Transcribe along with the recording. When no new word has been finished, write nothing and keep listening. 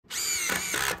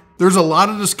there's a lot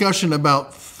of discussion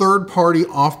about third-party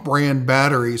off-brand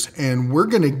batteries, and we're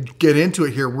going to get into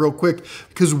it here real quick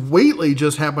because Waitley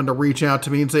just happened to reach out to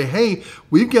me and say, hey,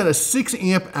 we've got a 6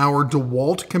 amp hour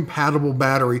DeWALT compatible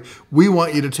battery we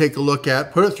want you to take a look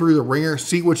at, put it through the ringer,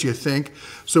 see what you think.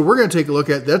 So we're going to take a look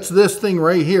at, that's this thing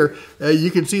right here.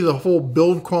 You can see the whole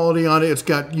build quality on it. It's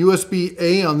got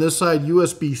USB-A on this side,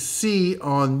 USB-C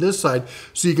on this side,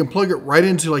 so you can plug it right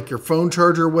into like your phone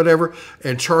charger or whatever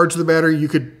and charge the battery. You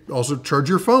could also charge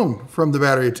your phone from the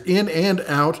battery. It's in and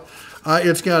out.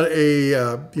 It's got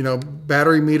a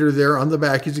battery meter there on the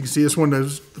back. As you can see, this one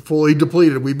is fully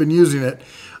depleted. We've been using it.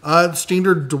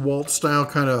 Standard DeWALT style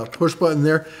kind of push button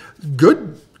there.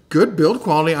 Good build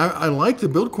quality. I like the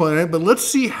build quality, but let's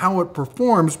see how it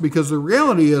performs, because the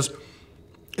reality is,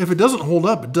 if it doesn't hold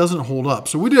up, it doesn't hold up.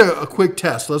 So we did a quick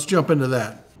test. Let's jump into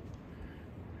that.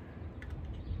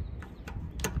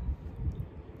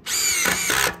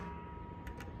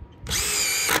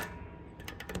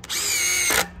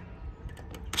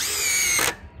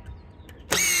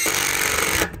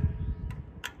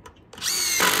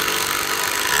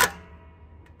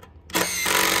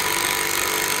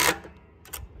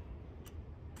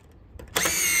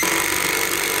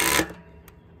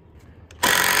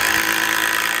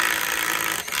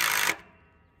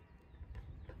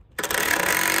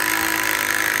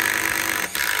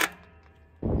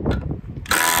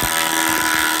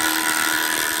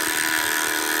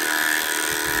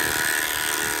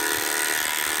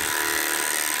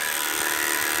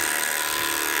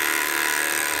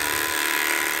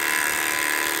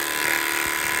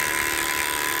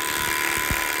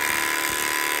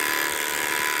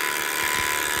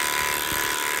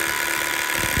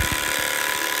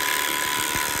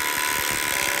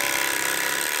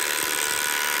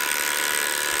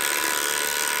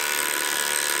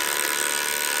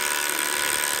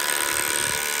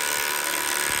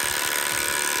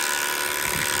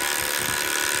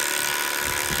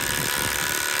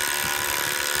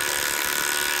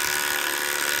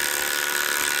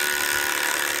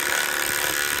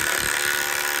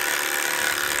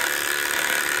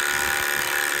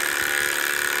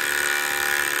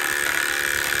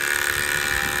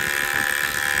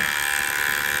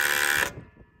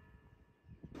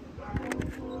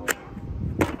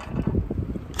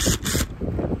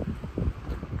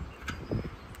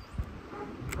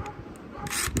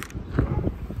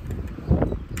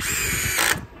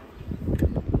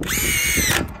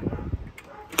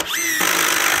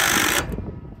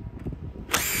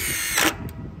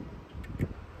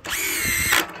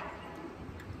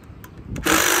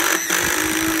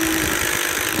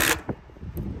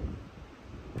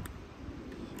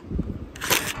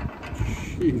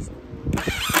 Jeez.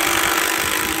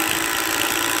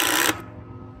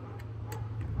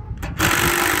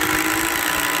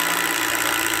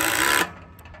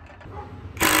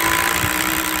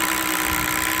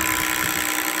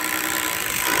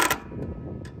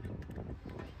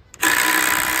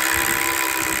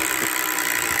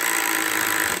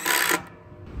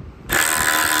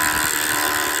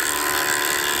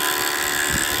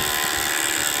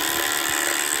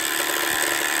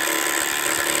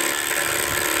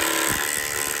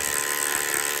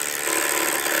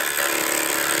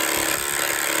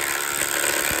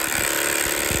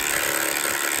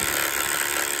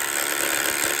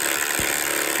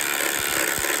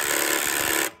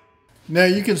 Now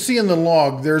you can see in the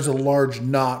log, there's a large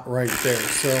knot right there.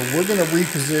 So we're going to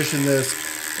reposition this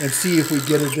and see if we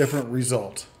get a different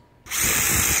result.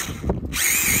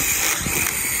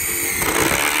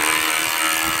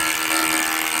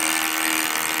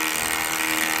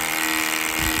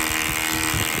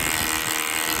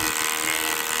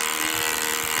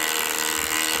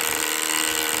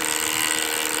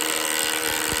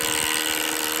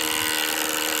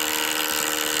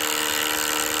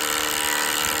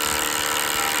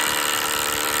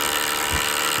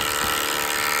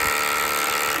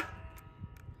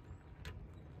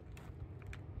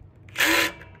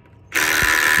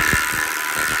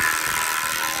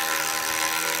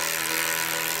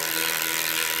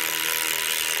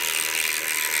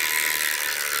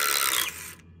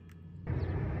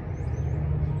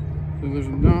 So there's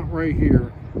a knot right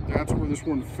here. That's where this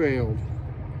one failed.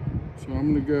 So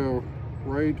I'm going to go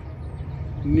right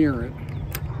near it.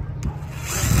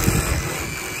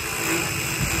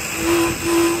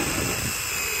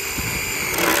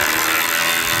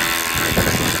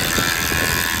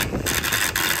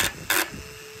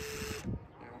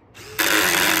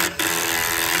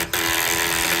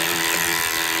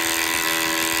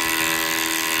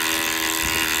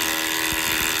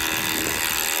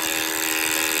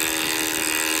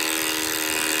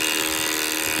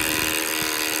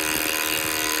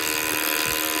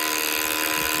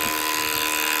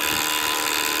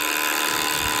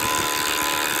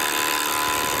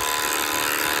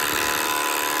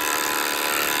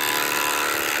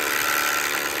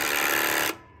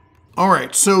 All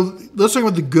right, so let's talk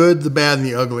about the good, the bad, and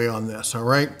the ugly on this, all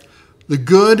right? The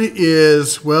good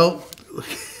is, well,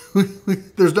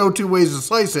 there's no two ways to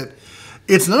slice it.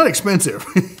 It's not expensive.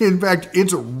 In fact,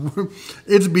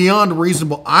 it's beyond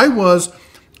reasonable. I was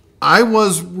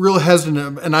real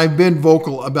hesitant, and I've been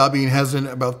vocal about being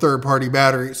hesitant about third-party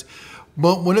batteries.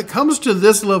 But when it comes to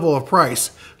this level of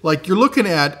price, like you're looking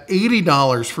at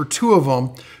 $80 for two of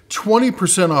them,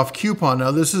 20% off coupon.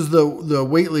 Now this is the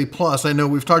Waitley Plus. I know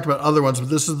we've talked about other ones, but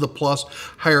this is the Plus,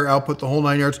 higher output, the whole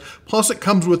 9 yards. Plus it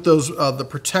comes with those the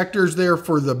protectors there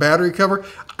for the battery cover.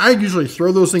 I usually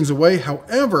throw those things away.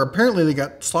 However, apparently they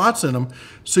got slots in them,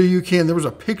 so you can, there was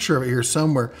a picture of it here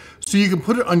somewhere, so you can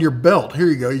put it on your belt. Here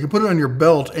you go. You can put it on your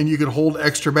belt and you can hold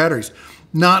extra batteries.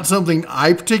 Not something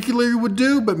I particularly would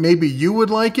do, but maybe you would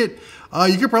like it.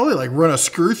 You could probably like run a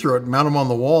screw through it, mount them on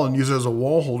the wall, and use it as a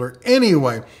wall holder.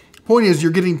 Anyway, point is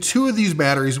you're getting two of these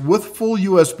batteries with full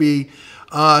USB,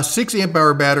 6 amp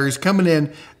hour batteries coming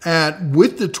in at,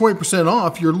 with the 20%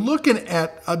 off, you're looking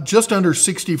at just under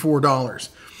 $64.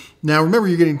 Now remember,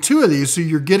 you're getting two of these, so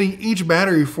you're getting each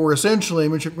battery for essentially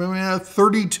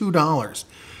 $32.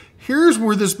 Here's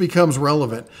where this becomes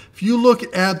relevant. If you look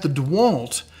at the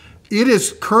DeWALT, it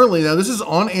is currently, now this is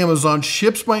on Amazon,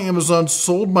 ships by Amazon,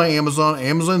 sold by Amazon,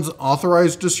 Amazon's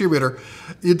authorized distributor.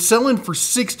 It's selling for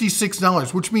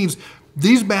 $66, which means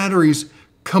these batteries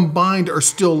combined are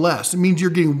still less. It means you're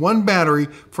getting one battery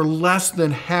for less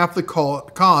than half the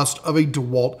cost of a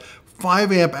DeWALT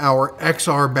 5 amp hour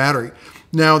XR battery.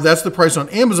 Now that's the price on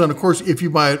Amazon. Of course, if you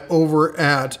buy it over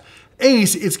at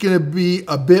Ace, it's gonna be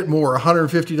a bit more,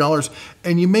 $150,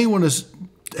 and you may want to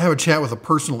have a chat with a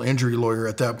personal injury lawyer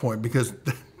at that point, because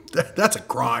that's a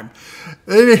crime.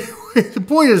 Anyway, the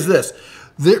point is this: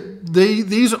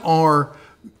 these are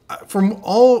from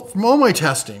all my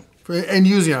testing and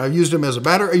using it. I've used them as a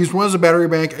battery. I used one as a battery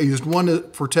bank. I used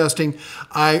one for testing.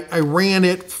 I ran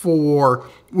it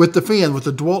with the fan, with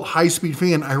the DeWALT high-speed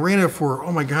fan. I ran it for,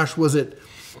 oh my gosh, was it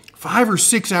 5 or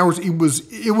 6 hours? It was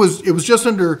just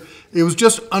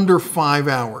under 5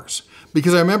 hours.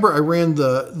 Because I remember I ran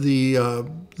the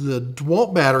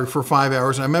DeWALT battery for 5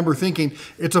 hours, and I remember thinking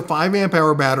it's a 5 amp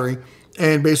hour battery,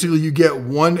 and basically you get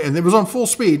one, and it was on full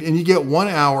speed, and you get 1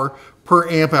 hour per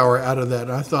amp hour out of that.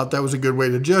 And I thought that was a good way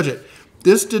to judge it.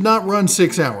 This did not run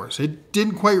 6 hours. It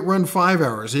didn't quite run 5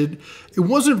 hours. It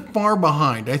wasn't far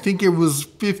behind. I think it was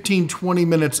 15, 20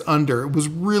 minutes under. It was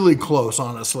really close,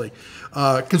 honestly,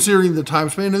 considering the time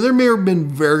span. And there may have been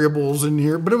variables in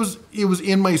here, but it was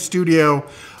in my studio.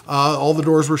 All the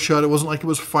doors were shut. It wasn't like it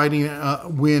was fighting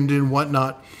wind and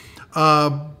whatnot.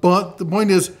 But the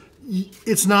point is,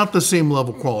 it's not the same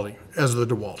level quality as the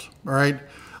DeWALT. All right,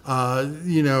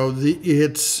 you know,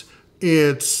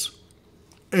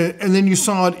 and then you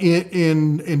saw it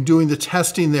in doing the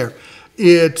testing there.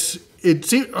 It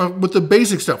seemed with the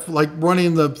basic stuff, like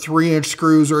running the 3-inch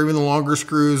screws or even the longer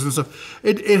screws and stuff,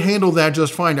 it handled that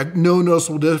just fine. No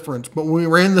noticeable difference. But when we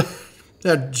ran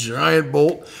that giant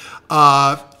bolt,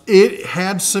 it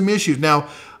had some issues. Now,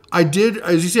 I did,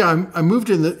 as you see, I moved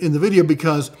in the video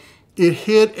because it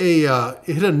hit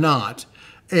a knot,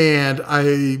 and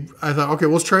I thought, okay,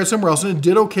 well, let's try it somewhere else, and it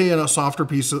did okay in a softer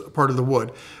part of the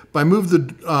wood. But I moved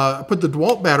I put the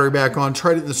DeWALT battery back on,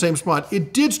 tried it in the same spot.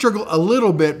 It did struggle a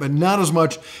little bit, but not as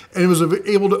much, and it was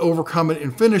able to overcome it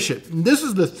and finish it. And this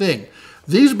is the thing: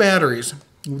 these batteries.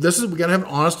 We gotta have an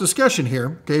honest discussion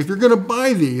here. Okay, if you're gonna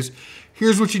buy these,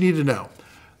 here's what you need to know.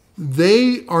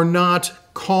 They are not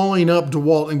calling up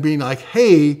DeWALT and being like,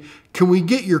 hey, can we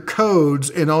get your codes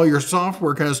and all your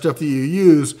software kind of stuff that you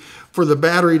use for the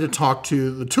battery to talk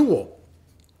to the tool?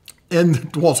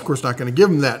 And DeWALT's, of course, not going to give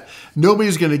them that.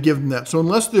 Nobody's going to give them that. So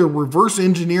unless they're reverse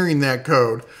engineering that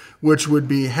code, which would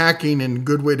be hacking and a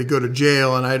good way to go to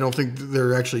jail, and I don't think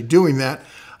they're actually doing that,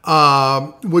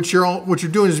 what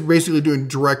you're doing is basically doing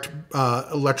direct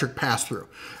electric pass-through.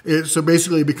 So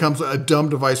basically it becomes a dumb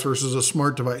device versus a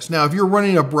smart device. Now, if you're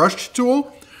running a brushed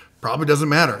tool, probably doesn't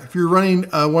matter. If you're running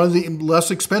one of the less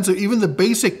expensive, even the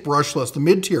basic brushless, the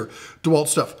mid-tier DeWALT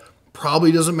stuff,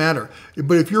 probably doesn't matter.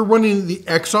 But if you're running the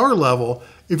XR level,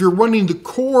 if you're running the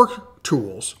core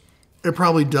tools, it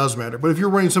probably does matter. But if you're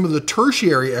running some of the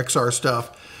tertiary XR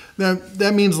stuff, then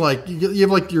that means like you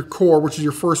have like your core, which is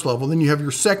your first level, then you have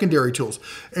your secondary tools.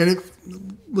 And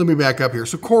let me back up here.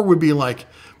 So core would be like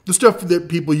the stuff that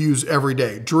people use every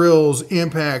day: drills,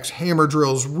 impacts, hammer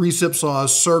drills, recip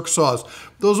saws, circ saws.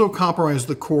 Those will comprise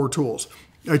the core tools.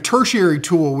 A tertiary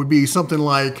tool would be something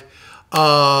like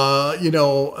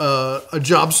a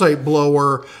job site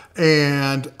blower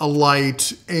and a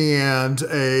light and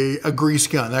a grease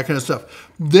gun, that kind of stuff.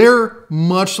 They're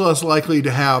much less likely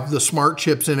to have the smart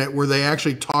chips in it where they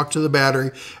actually talk to the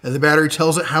battery and the battery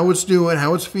tells it how it's doing,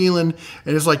 how it's feeling,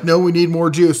 and it's like, no, we need more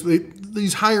juice.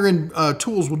 These higher end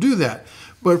tools will do that.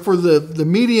 But for the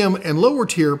medium and lower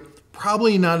tier,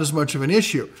 probably not as much of an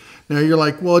issue. Now you're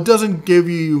like, well, it doesn't give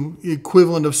you the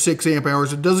equivalent of 6 amp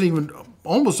hours. It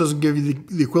almost doesn't give you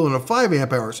the equivalent of 5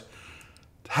 amp hours.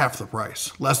 Half the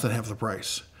price, less than half the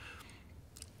price.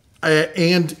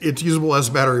 And it's usable as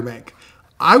a battery bank.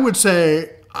 I would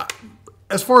say,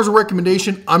 as far as a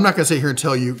recommendation, I'm not going to sit here and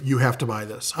tell you you have to buy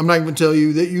this. I'm not even going to tell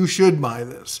you that you should buy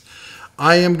this.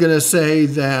 I am going to say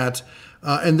that,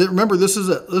 remember, this is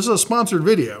a sponsored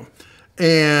video,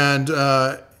 and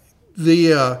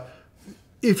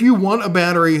if you want a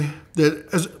battery that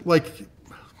is like,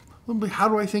 how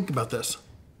do I think about this?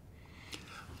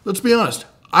 Let's be honest.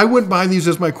 I wouldn't buy these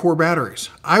as my core batteries.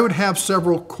 I would have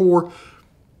several core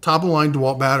top-of-the-line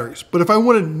DeWALT batteries. But if I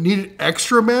needed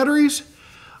extra batteries,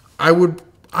 I would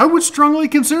strongly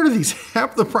consider these.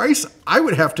 Half the price, I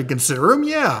would have to consider them,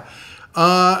 yeah.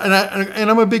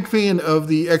 And I'm a big fan of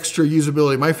the extra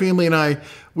usability. My family and I,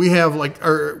 we have like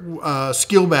our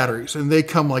skill batteries, and they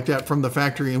come like that from the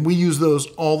factory, and we use those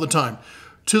all the time,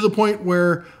 to the point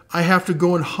where I have to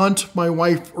go and hunt my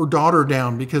wife or daughter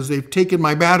down because they've taken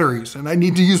my batteries and I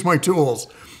need to use my tools.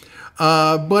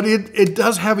 But it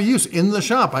does have a use in the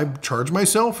shop. I charge my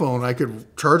cell phone. I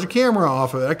could charge a camera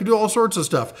off of it. I could do all sorts of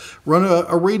stuff. Run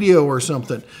a radio or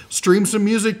something. Stream some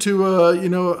music to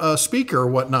a speaker or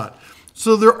whatnot.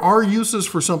 So there are uses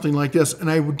for something like this, and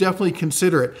I would definitely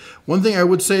consider it. One thing I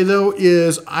would say, though,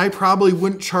 is I probably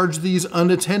wouldn't charge these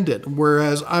unattended,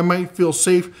 whereas I might feel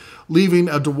safe leaving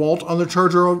a DeWALT on the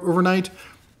charger overnight.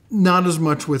 Not as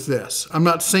much with this. I'm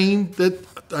not saying that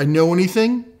I know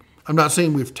anything. I'm not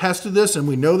saying we've tested this and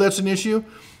we know that's an issue,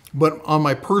 but on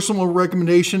my personal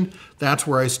recommendation, that's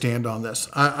where I stand on this.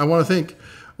 I want to thank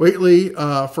Waitley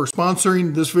for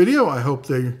sponsoring this video. I hope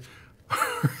they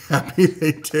are happy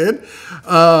they did.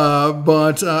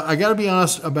 But I got to be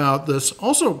honest about this.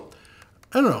 Also,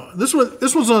 I don't know.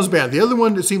 This one's not as bad. The other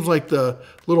one, it seems like the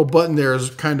little button there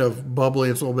is kind of bubbly.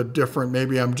 It's a little bit different.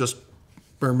 Maybe I'm just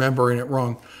remembering it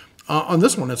wrong. On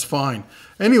this one, it's fine.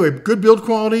 Anyway, good build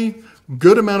quality.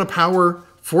 Good amount of power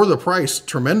for the price,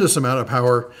 tremendous amount of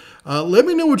power. Let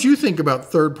me know what you think about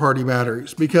third-party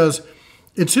batteries, because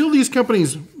until these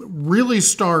companies really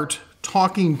start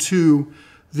talking to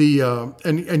the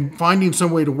and finding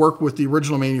some way to work with the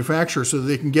original manufacturer so that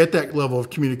they can get that level of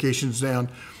communications down,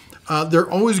 they're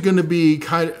always going to be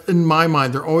in my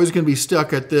mind, they're always going to be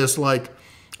stuck at this like,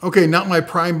 okay, not my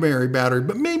primary battery,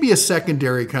 but maybe a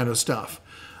secondary kind of stuff.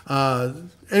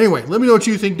 Anyway, let me know what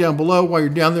you think down below. While you're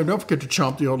down there, don't forget to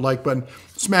chomp the old like button,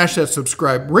 smash that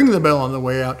subscribe, ring the bell on the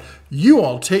way out. You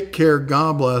all take care,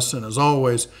 God bless, and as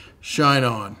always, shine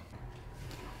on.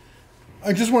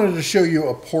 I just wanted to show you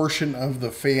a portion of the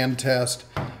fan test.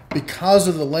 Because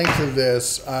of the length of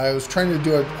this, I was trying to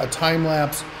do a time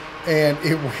lapse, and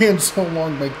it ran so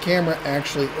long my camera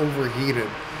actually overheated.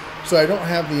 So I don't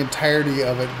have the entirety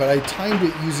of it, but I timed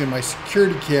it using my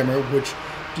security camera, which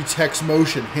detects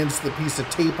motion, hence the piece of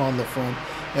tape on the front,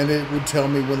 and it would tell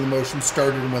me when the motion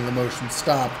started and when the motion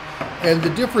stopped. And the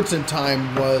difference in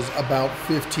time was about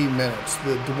 15 minutes.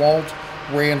 The DeWALT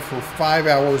ran for 5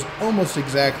 hours almost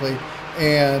exactly,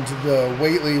 and the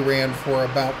Waitley ran for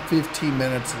about 15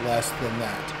 minutes less than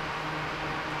that.